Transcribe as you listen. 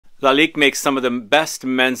Lalique makes some of the best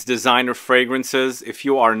men's designer fragrances. If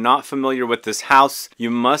you are not familiar with this house,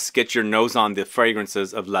 you must get your nose on the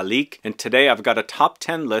fragrances of Lalique. And today I've got a top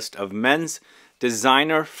 10 list of men's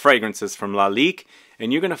designer fragrances from Lalique,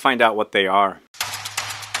 and you're going to find out what they are.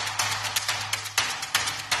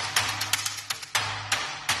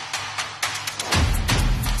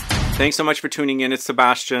 Thanks so much for tuning in. It's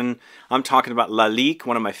Sebastian. I'm talking about Lalique,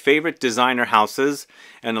 one of my favorite designer houses,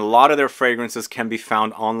 and a lot of their fragrances can be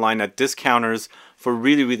found online at discounters for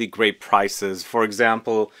really great prices. For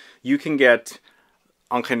example, you can get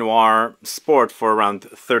Encre Noire Sport for around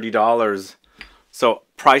 $30. So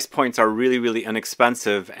price points are really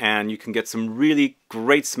inexpensive, and you can get some really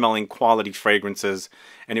great smelling quality fragrances,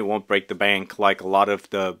 and it won't break the bank like a lot of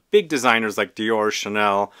the big designers like Dior,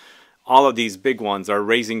 Chanel. All of these big ones are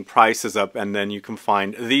raising prices up, and then you can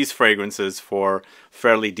find these fragrances for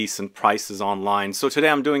fairly decent prices online. So today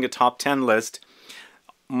I'm doing a top 10 list,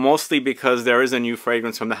 mostly because there is a new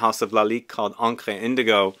fragrance from the house of Lalique called Encre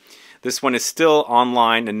Indigo. This one is still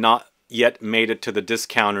online and not yet made it to the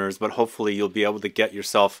discounters, but hopefully you'll be able to get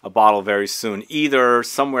yourself a bottle very soon. Either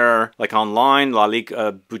somewhere like online,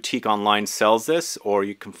 Lalique boutique online sells this, or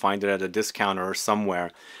you can find it at a discounter or somewhere.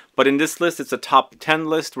 But in this list, it's a top 10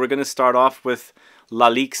 list. We're going to start off with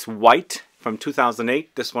Lalique's White from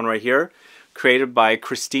 2008, this one right here, created by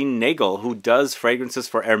Christine Nagel, who does fragrances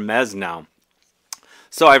for Hermes now.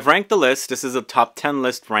 So I've ranked the list. This is a top 10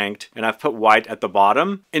 list ranked, and I've put White at the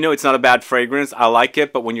bottom. You know, it's not a bad fragrance. I like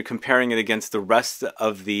it, but when you're comparing it against the rest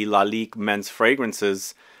of the Lalique men's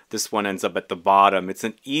fragrances, this one ends up at the bottom. It's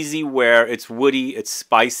an easy wear. It's woody. It's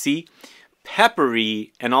spicy,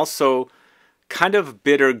 peppery, and also kind of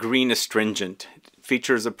bitter green astringent. It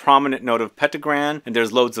features a prominent note of Petitgrain, and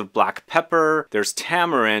there's loads of black pepper. There's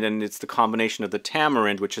tamarind, and it's the combination of the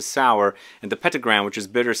tamarind, which is sour, and the Petitgrain, which is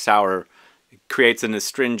bitter sour. It creates an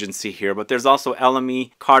astringency here, but there's also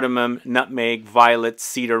Elemi, Cardamom, Nutmeg, Violet,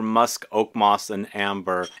 Cedar, Musk, Oakmoss, and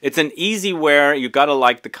Amber. It's an easy wear. You gotta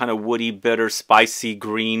like the kind of woody, bitter, spicy,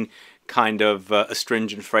 green kind of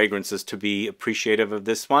astringent fragrances to be appreciative of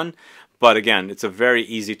this one. But again, it's a very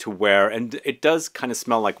easy to wear, and it does kind of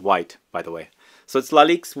smell like white, by the way. So it's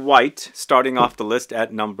Lalique's White, starting off the list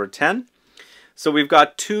at number 10. So we've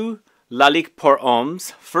got two Lalique Pour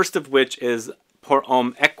Hommes, first of which is Pour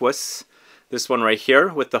Homme EQUUS, this one right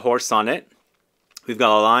here with the horse on it. We've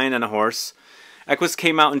got a lion and a horse. EQUUS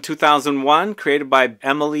came out in 2001, created by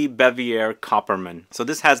Emilie Bevierre-Coppermann. So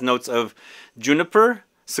this has notes of Juniper,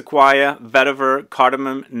 Sequoia, Vetiver,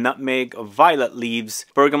 Cardamom, Nutmeg, Violet leaves,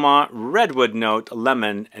 Bergamot, Redwood note,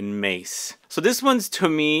 lemon, and Mace. So this one's, to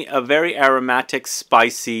me, a very aromatic,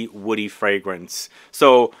 spicy, woody fragrance.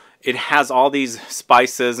 So it has all these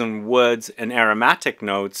spices and woods and aromatic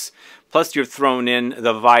notes, plus you're thrown in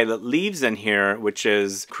the violet leaves in here, which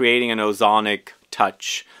is creating an ozonic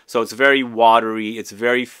touch. So it's very watery, it's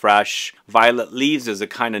very fresh. Violet leaves is a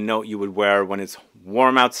kind of note you would wear when it's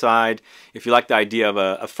warm outside. If you like the idea of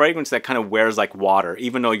a fragrance that kind of wears like water,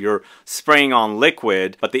 even though you're spraying on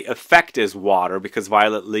liquid, but the effect is water because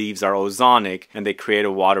violet leaves are ozonic and they create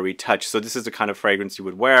a watery touch. So this is the kind of fragrance you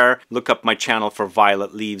would wear. Look up my channel for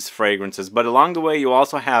violet leaves fragrances. But along the way, you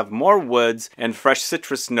also have more woods and fresh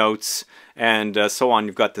citrus notes and so on.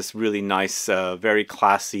 You've got this really nice, very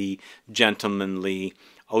classy, gentlemanly,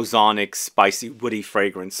 ozonic, spicy, woody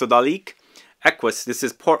fragrance. So Lalique EQUUS, this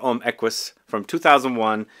is Pour Homme EQUUS from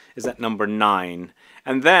 2001, is at number 9.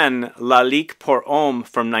 And then Lalique Pour Homme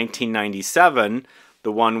from 1997,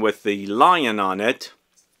 the one with the lion on it,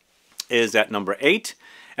 is at number 8.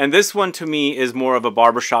 And this one to me is more of a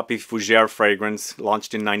barbershop-y fougere fragrance,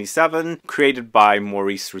 launched in 97, created by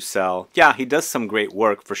Maurice Roucel. Yeah, he does some great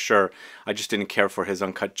work for sure. I just didn't care for his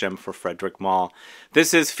Uncut Gem for Frederick Malle.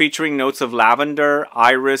 This is featuring notes of lavender,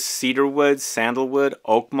 iris, cedarwood, sandalwood,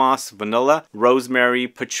 oakmoss, vanilla, rosemary,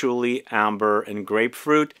 patchouli, amber, and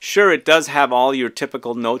grapefruit. Sure, it does have all your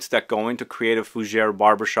typical notes that go into create a fougere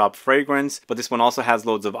barbershop fragrance, but this one also has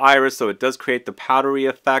loads of iris, so it does create the powdery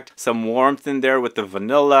effect, some warmth in there with the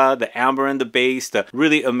vanilla, the amber in the base, the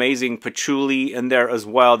really amazing patchouli in there as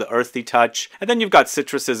well, the earthy touch. And then you've got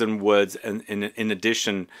citruses and woods in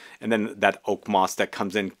addition, and then that oak moss that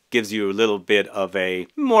comes in gives you a little bit of a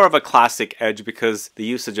more of a classic edge because the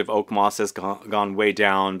usage of oak moss has gone way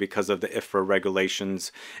down because of the IFRA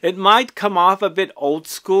regulations. It might come off a bit old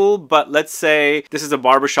school, but let's say this is a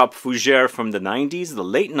barbershop fougere from the 90s, the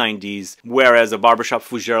late 90s, whereas a barbershop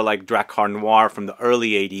fougere like Drakkar Noir from the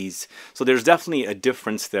early 80s. So there's definitely a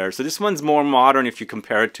difference there. So this one's more modern if you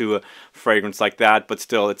compare it to a fragrance like that, but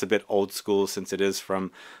still it's a bit old school since it is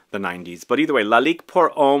from the 90s. But either way, Lalique Pour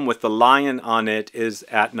Homme with the lion on it is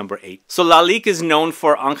at number 8. So Lalique is known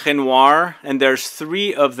for Encre Noire, and there's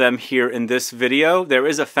 3 of them here in this video. There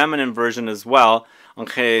is a feminine version as well.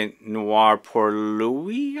 Encre Noire pour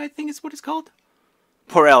Louis, I think is what it's called.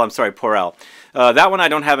 Pourel, I'm sorry, Pourel. That one I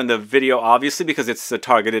don't have in the video, obviously, because it's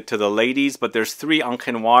targeted to the ladies, but there's 3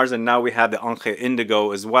 Encre Noirs, and now we have the Encre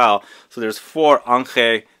Indigo as well. So there's 4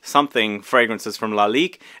 Encre something fragrances from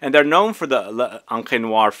Lalique, and they're known for the Encre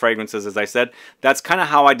Noire fragrances, as I said. That's kind of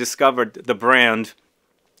how I discovered the brand,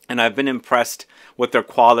 and I've been impressed with their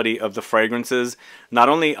quality of the fragrances. Not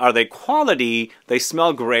only are they quality, they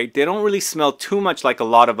smell great. They don't really smell too much like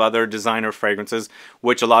a lot of other designer fragrances,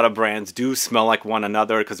 which a lot of brands do smell like one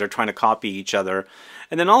another because they're trying to copy each other.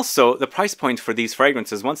 And then also, the price points for these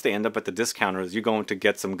fragrances, once they end up at the discounters, you're going to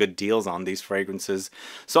get some good deals on these fragrances.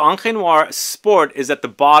 So Encre Noire Sport is at the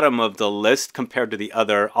bottom of the list compared to the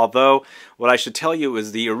other, although what I should tell you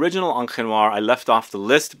is the original Encre Noire I left off the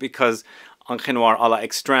list because Encre Noire à la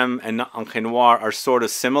Extrême and Encre Noire are sort of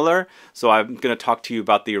similar, so I'm going to talk to you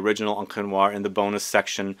about the original Encre Noire in the bonus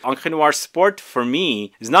section. Encre Noire Sport, for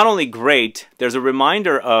me, is not only great, there's a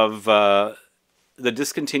reminder of the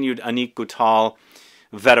discontinued Annick Goutal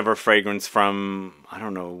Vetiver fragrance from, I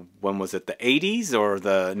don't know, when was it, the 80s or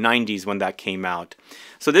the 90s when that came out.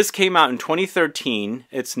 So this came out in 2013.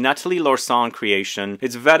 It's Nathalie Lorsan creation.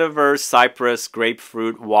 It's vetiver, cypress,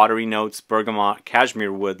 grapefruit, watery notes, bergamot,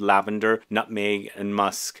 cashmere wood, lavender, nutmeg, and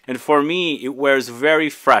musk. And for me, it wears very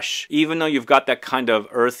fresh. Even though you've got that kind of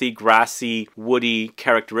earthy, grassy, woody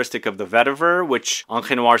characteristic of the vetiver, which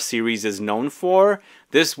Encre Noire series is known for,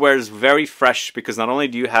 this wears very fresh because not only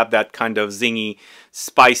do you have that kind of zingy,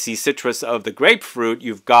 spicy citrus of the grapefruit,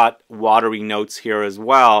 you've got watery notes here as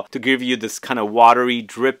well to give you this kind of watery,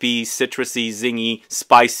 drippy, citrusy, zingy,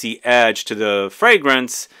 spicy edge to the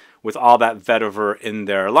fragrance with all that vetiver in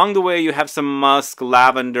there. Along the way, you have some musk,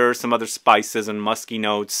 lavender, some other spices and musky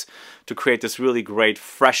notes to create this really great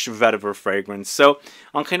fresh vetiver fragrance. So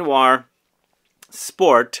Encre Noire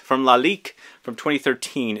Sport from Lalique from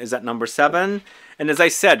 2013 is at number 7. And as I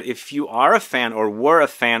said, if you are a fan or were a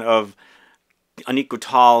fan of Annick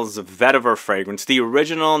Goutal's vetiver fragrance, the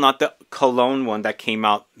original, not the cologne one that came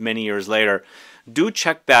out many years later, do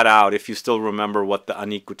check that out if you still remember what the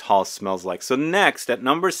Annick Goutal smells like. So next, at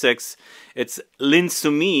number 6, it's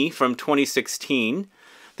L'Insoumis from 2016.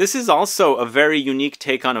 This is also a very unique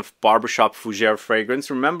take on a barbershop fougere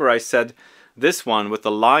fragrance. Remember I said this one with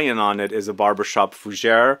the lion on it is a barbershop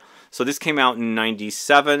fougere. So this came out in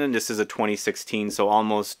 97 and this is a 2016, so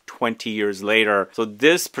almost 20 years later. So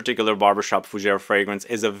this particular barbershop fougere fragrance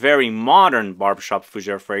is a very modern barbershop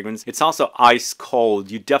fougere fragrance. It's also ice cold.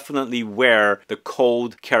 You definitely wear the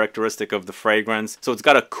cold characteristic of the fragrance. So it's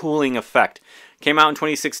got a cooling effect. Came out in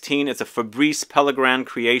 2016. It's a Fabrice Pellegrin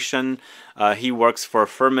creation. He works for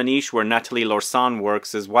Firmenich, where Nathalie Lorsan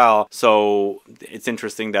works as well. So it's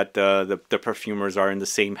interesting that the perfumers are in the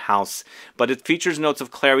same house. But it features notes of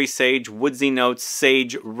clary sage, woodsy notes,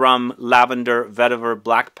 sage, rum, lavender, vetiver,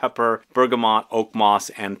 black pepper, bergamot, oak moss,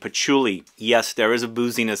 and patchouli. Yes, there is a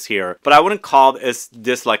booziness here. But I wouldn't call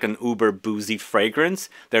this like an uber boozy fragrance.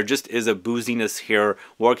 There just is a booziness here,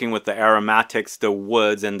 working with the aromatics, the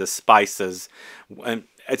woods, and the spices. And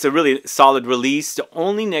it's a really solid release. The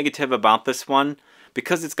only negative about this one,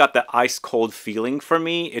 because it's got that ice cold feeling for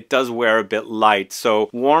me, it does wear a bit light. So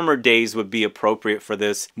warmer days would be appropriate for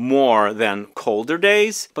this more than colder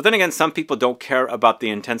days. But then again, some people don't care about the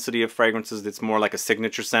intensity of fragrances. It's more like a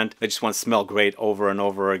signature scent. They just want to smell great over and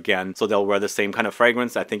over again. So they'll wear the same kind of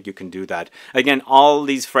fragrance. I think you can do that. Again, all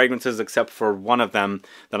these fragrances except for one of them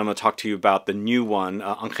that I'm going to talk to you about, the new one,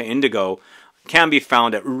 Encre Indigo, can be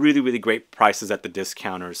found at really, really great prices at the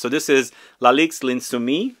discounters. So this is Lalique's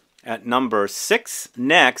L'Insoumis at number 6.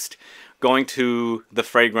 Next, going to the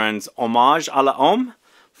fragrance Hommage à la Homme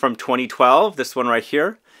from 2012. This one right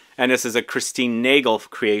here. And this is a Christine Nagel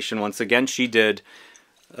creation. Once again, she did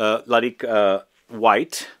Lalique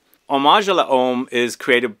White. Hommage à la Homme is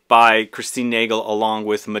created by Christine Nagel along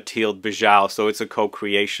with Mathilde Bijou, so it's a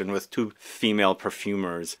co-creation with 2 female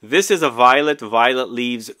perfumers. This is a violet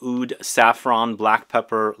leaves, oud, saffron, black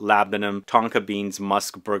pepper, labdanum, tonka beans,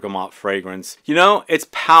 musk, bergamot fragrance. You know, it's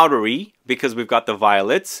powdery because we've got the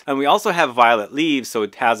violets, and we also have violet leaves, so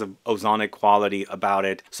it has an ozonic quality about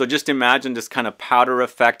it. So just imagine this kind of powder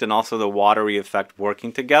effect and also the watery effect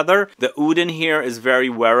working together. The oud in here is very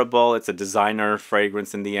wearable. It's a designer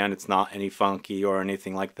fragrance in the end. It's not any funky or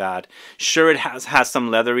anything like that. Sure, it has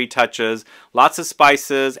some leathery touches, lots of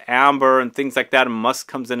spices, amber, and things like that, and musk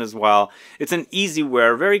comes in as well. It's an easy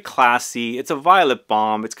wear, very classy. It's a violet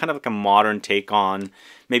bomb. It's kind of like a modern take on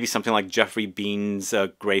maybe something like Jeffrey Bean's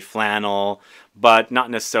gray flannel, but not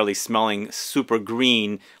necessarily smelling super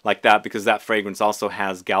green like that, because that fragrance also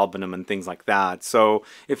has galbanum and things like that. So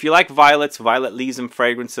if you like violets, violet leaves and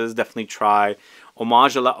fragrances, definitely try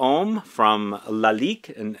Hommage à la Homme from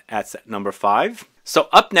Lalique, and that's at number 5. So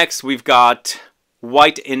up next we've got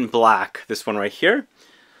White in Black, this one right here.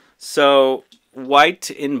 So White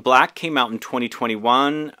in Black came out in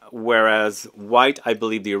 2021, whereas White, I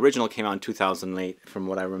believe the original came out in 2008, from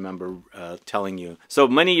what I remember telling you. So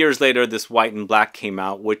many years later, this White in Black came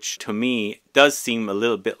out, which to me does seem a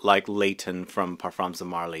little bit like Layton from Parfums de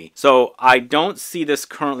Marly. So I don't see this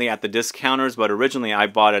currently at the discounters, but originally I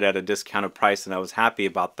bought it at a discounted price and I was happy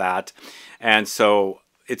about that. And so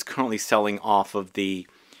it's currently selling off of the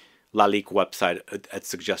Lalique website at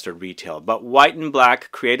suggested retail. But White in Black,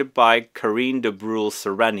 created by Karine de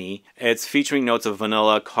Breuil-Sereni. It's featuring notes of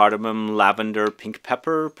vanilla, cardamom, lavender, pink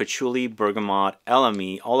pepper, patchouli, bergamot,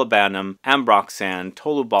 elemi, olibanum, ambroxan,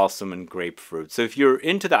 tolu balsam, and grapefruit. So if you're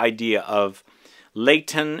into the idea of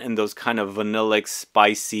Layton and those kind of vanillic,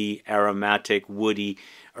 spicy, aromatic, woody,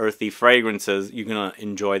 earthy fragrances, you're gonna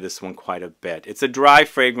enjoy this one quite a bit. It's a dry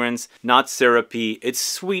fragrance, not syrupy. It's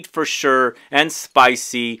sweet for sure, and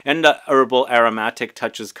spicy, and the herbal aromatic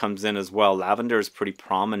touches comes in as well. Lavender is pretty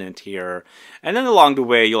prominent here. And then along the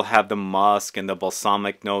way, you'll have the musk and the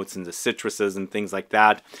balsamic notes and the citruses and things like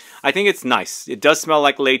that. I think it's nice. It does smell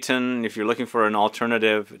like Layton. If you're looking for an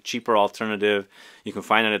alternative, a cheaper alternative, you can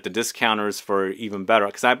find it at the discounters for even better.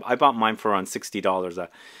 Because I bought mine for around $60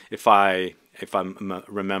 if I'm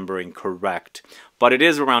remembering correct. But it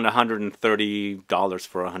is around $130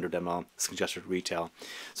 for 100 ml suggested retail.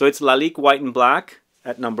 So it's Lalique White in Black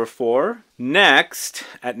at number 4. Next,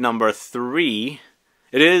 at number 3,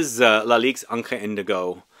 it is Lalique's Encre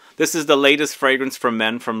Indigo. This is the latest fragrance for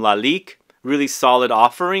men from Lalique. Really solid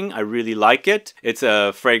offering. I really like it. It's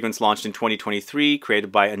a fragrance launched in 2023,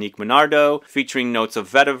 created by Annick Menardo, featuring notes of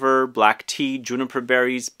vetiver, black tea, juniper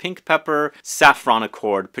berries, pink pepper, saffron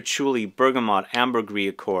accord, patchouli, bergamot, ambergris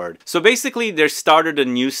accord. So basically, they started a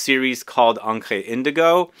new series called Encre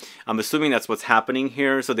Indigo. I'm assuming that's what's happening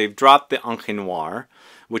here. So they've dropped the Encre Noire,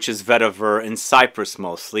 which is vetiver and cypress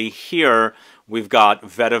mostly. Here, we've got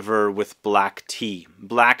vetiver with black tea.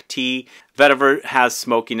 Black tea, vetiver has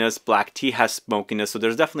smokiness, black tea has smokiness, so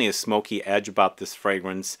there's definitely a smoky edge about this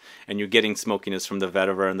fragrance, and you're getting smokiness from the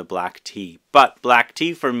vetiver and the black tea. But black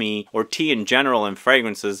tea for me, or tea in general in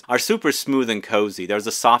fragrances, are super smooth and cozy. There's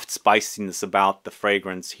a soft spiciness about the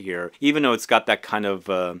fragrance here, even though it's got that kind of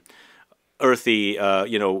earthy,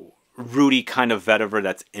 you know, rooty kind of vetiver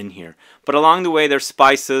that's in here. But along the way, there's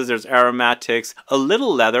spices, there's aromatics, a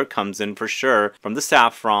little leather comes in for sure from the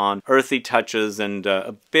saffron, earthy touches, and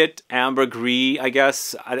a bit ambergris, I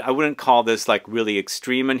guess. I wouldn't call this like really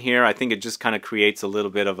extreme in here. I think it just kind of creates a little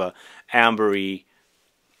bit of a ambery,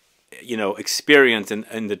 you know, experience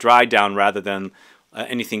in the dry down rather than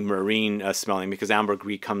anything marine smelling, because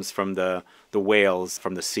ambergris comes from the whales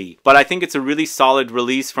from the sea. But I think it's a really solid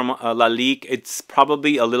release from Lalique. It's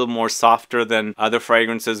probably a little more softer than other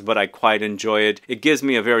fragrances, but I quite enjoy it. It gives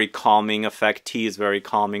me a very calming effect. Tea is very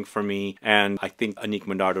calming for me, and I think Annick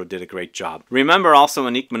Menardo did a great job. Remember also,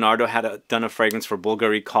 Annick Menardo had done a fragrance for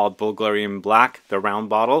Bulgari called Bulgarian Black, the round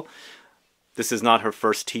bottle. This is not her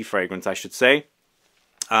first tea fragrance, I should say.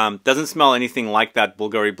 Doesn't smell anything like that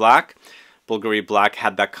Bulgari Black. Bulgari Black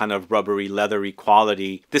had that kind of rubbery, leathery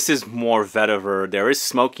quality. This is more vetiver. There is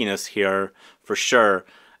smokiness here for sure,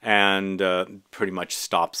 and pretty much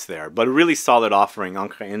stops there. But a really solid offering,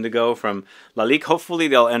 Encre Indigo from Lalique. Hopefully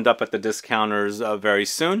they'll end up at the discounters very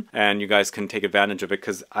soon, and you guys can take advantage of it,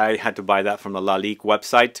 because I had to buy that from the Lalique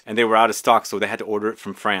website, and they were out of stock, so they had to order it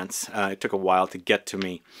from France. It took a while to get to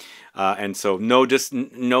me. And so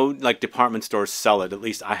no like department stores sell it. At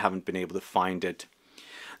least I haven't been able to find it.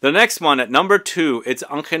 The next one, at number 2, it's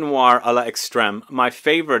Encre Noire à la Extrême, my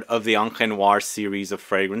favorite of the Encre Noire series of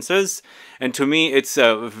fragrances. And to me, it's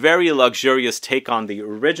a very luxurious take on the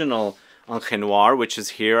original Encre Noire, which is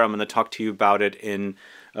here. I'm going to talk to you about it in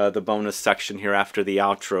the bonus section here after the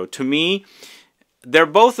outro. To me, they're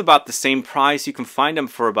both about the same price. You can find them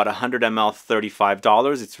for about 100 ml,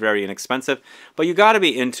 $35. It's very inexpensive. But you got to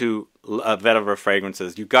be into vetiver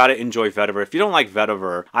fragrances. You got to enjoy vetiver. If you don't like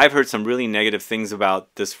vetiver, I've heard some really negative things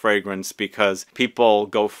about this fragrance, because people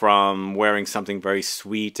go from wearing something very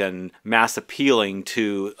sweet and mass appealing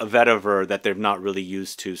to a vetiver that they're not really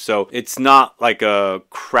used to. So it's not like a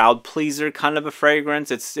crowd pleaser kind of a fragrance.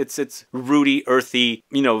 It's rooty, earthy,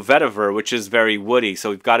 you know, vetiver, which is very woody. So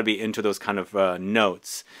we've got to be into those kind of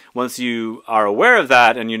notes. once you are aware of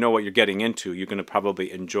that and you know what you're getting into, you're going to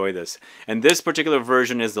probably enjoy this. And this particular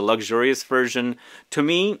version is the luxurious version. To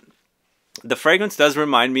me, the fragrance does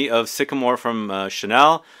remind me of Sycamore from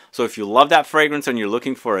Chanel. So if you love that fragrance and you're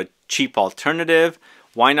looking for a cheap alternative,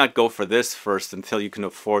 why not go for this first until you can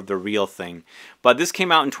afford the real thing? But this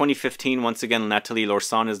came out in 2015. Once again, Nathalie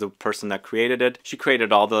Lorson is the person that created it. She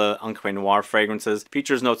created all the Encre Noire fragrances.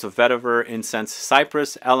 Features notes of vetiver, incense,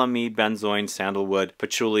 cypress, elemi, benzoin, sandalwood,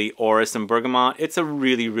 patchouli, orris, and bergamot. It's a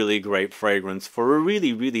really, really great fragrance for a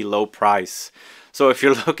really, really low price. So if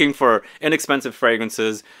you're looking for inexpensive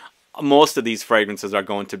fragrances, most of these fragrances are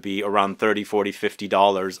going to be around $30, $40,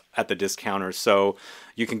 $50 at the discounter. So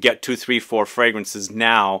you can get 2, 3, 4 fragrances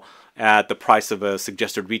now at the price of a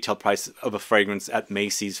suggested retail price of a fragrance at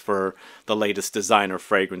Macy's for the latest designer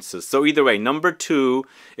fragrances. So either way, number 2,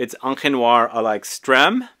 it's Encre Noire à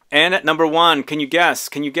l'extrême. And at number 1, can you guess?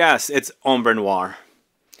 Can you guess? It's Ombre Noire.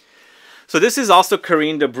 So this is also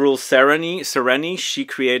Karine de Breuil-Sereny. She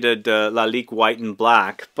created Lalique White and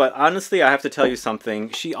Black. But honestly, I have to tell you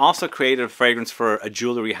something. She also created a fragrance for a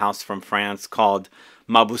jewelry house from France called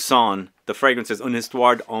Mauboussin. The fragrance is Une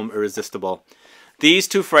Histoire d'Homme Irrésistible. These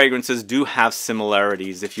two fragrances do have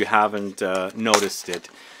similarities if you haven't noticed it.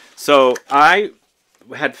 So I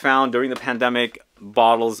had found during the pandemic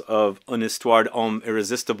bottles of Une Histoire d'Homme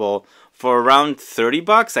Irrésistible for around 30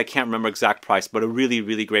 bucks. I can't remember exact price, but a really,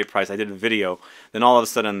 really great price. I did a video. Then all of a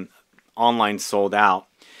sudden, online sold out.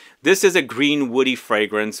 This is a green woody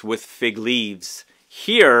fragrance with fig leaves.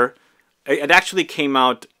 Here, it actually came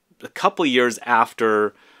out a couple years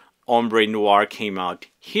after Ombre Noire came out.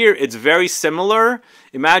 Here, it's very similar.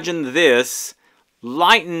 Imagine this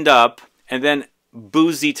lightened up and then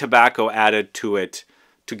boozy tobacco added to it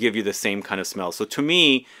to give you the same kind of smell. So to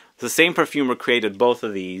me, the same perfumer created both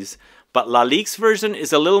of these, but Lalique's version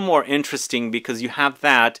is a little more interesting because you have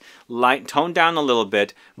that light toned down a little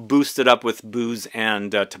bit, boosted up with booze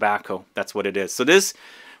and tobacco. That's what it is. So this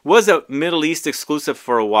was a Middle East exclusive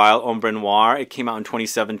for a while, Ombre Noire. It came out in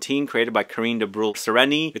 2017, created by Karine de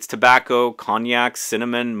Breuil-Sereny. It's tobacco, cognac,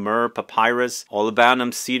 cinnamon, myrrh, papyrus,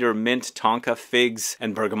 olibanum, cedar, mint, tonka, figs,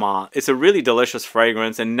 and bergamot. It's a really delicious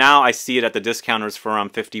fragrance, and now I see it at the discounters for around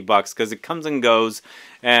 50 bucks because it comes and goes.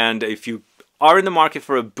 And if you are in the market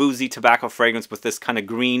for a boozy tobacco fragrance with this kind of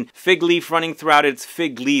green fig leaf running throughout it, it's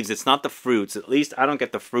fig leaves, it's not the fruits. At least I don't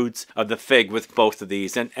get the fruits of the fig with both of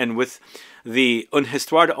these. And with the Une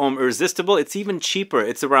Histoire d'Homme Irrésistible, it's even cheaper.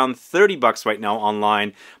 It's around 30 bucks right now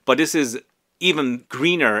online, but this is even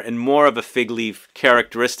greener and more of a fig leaf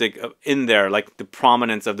characteristic in there, like the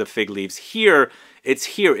prominence of the fig leaves. Here,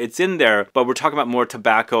 it's in there, but we're talking about more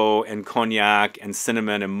tobacco and cognac and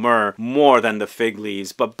cinnamon and myrrh more than the fig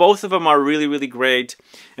leaves. But both of them are really, really great,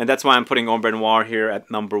 and that's why I'm putting Ombre Noire here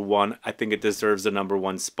at number 1. I think it deserves the number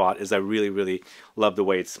 1 spot, as I really, really love the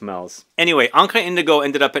way it smells. Anyway, Encre Indigo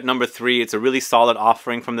ended up at number 3. It's a really solid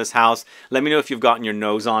offering from this house. Let me know if you've gotten your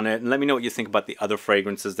nose on it, and let me know what you think about the other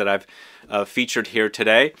fragrances that I've featured here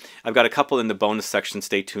today. I've got a couple in the bonus section.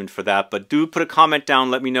 Stay tuned for that. But do put a comment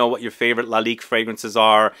down. Let me know what your favorite Lalique fragrances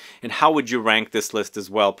are, and how would you rank this list as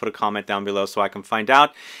well. Put a comment down below so I can find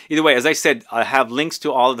out. Either way, as I said, I have links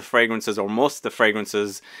to all of the fragrances, or most of the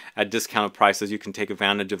fragrances, at discounted prices. You can take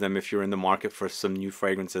advantage of them if you're in the market for some new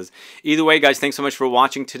fragrances. Either way, guys, thanks so much for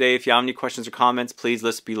watching today. If you have any questions or comments, please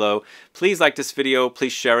list below. Please like this video.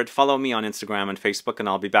 Please share it. Follow me on Instagram and Facebook, and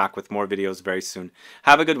I'll be back with more videos very soon.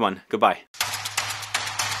 Have a good one. Goodbye.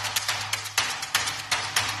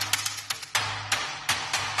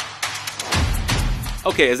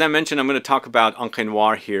 Okay, as I mentioned, I'm going to talk about Encre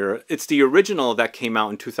Noire here. It's the original that came out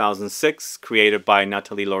in 2006, created by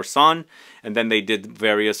Nathalie Lorson, and then they did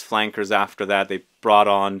various flankers after that. They brought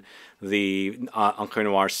on the Encre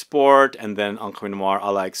Noire Sport, and then Encre Noire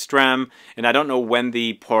à l'extrême, and I don't know when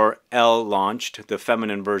the Pour Elle launched, the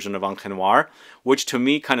feminine version of Encre Noire, which to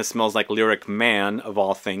me kind of smells like Lyric Man, of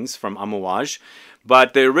all things, from Hommage.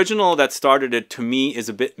 But the original that started it, to me, is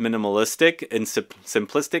a bit minimalistic and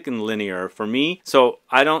simplistic and linear for me. So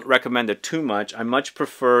I don't recommend it too much. I much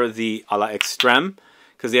prefer the à l'extrême,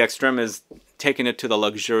 because the extreme is taking it to the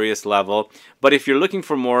luxurious level. But if you're looking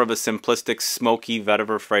for more of a simplistic, smoky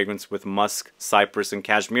vetiver fragrance with musk, cypress, and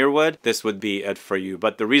cashmere wood, this would be it for you.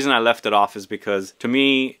 But the reason I left it off is because, to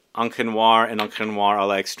me, Encre Noire and Encre Noire à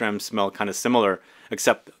l'extrême smell kind of similar,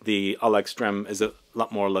 except the à l'extrême is a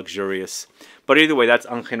lot more luxurious. But either way, that's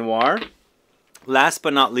Encre Noire. Last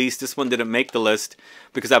but not least, this one didn't make the list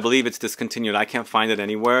because I believe it's discontinued. I can't find it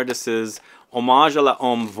anywhere. This is Hommage à la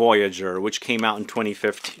Homme Voyager, which came out in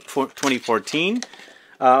 2014.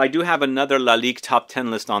 I do have another Lalique top 10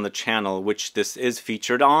 list on the channel, which this is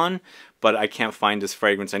featured on, but I can't find this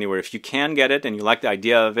fragrance anywhere. If you can get it and you like the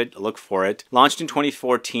idea of it, look for it. Launched in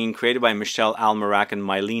 2014, created by Michelle Almerac and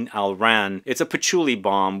Mylene Alran. It's a patchouli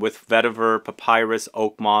balm with vetiver, papyrus,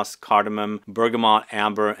 oak moss, cardamom, bergamot,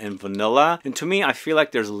 amber, and vanilla. And to me, I feel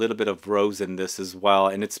like there's a little bit of rose in this as well,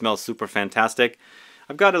 and it smells super fantastic.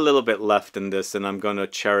 I've got a little bit left in this, and I'm going to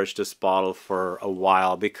cherish this bottle for a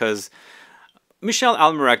while because Michelle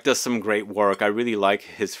Almerac does some great work. I really like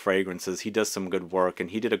his fragrances. He does some good work, and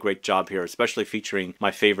he did a great job here, especially featuring my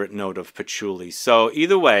favorite note of patchouli. So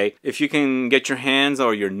either way, if you can get your hands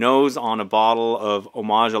or your nose on a bottle of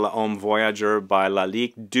Hommage à la Homme Voyageur by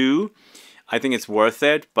Lalique, do. I think it's worth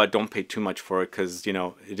it, but don't pay too much for it because, you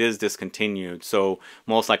know, it is discontinued. So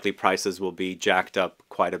most likely prices will be jacked up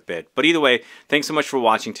quite a bit. But either way, thanks so much for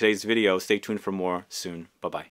watching today's video. Stay tuned for more soon. Bye-bye.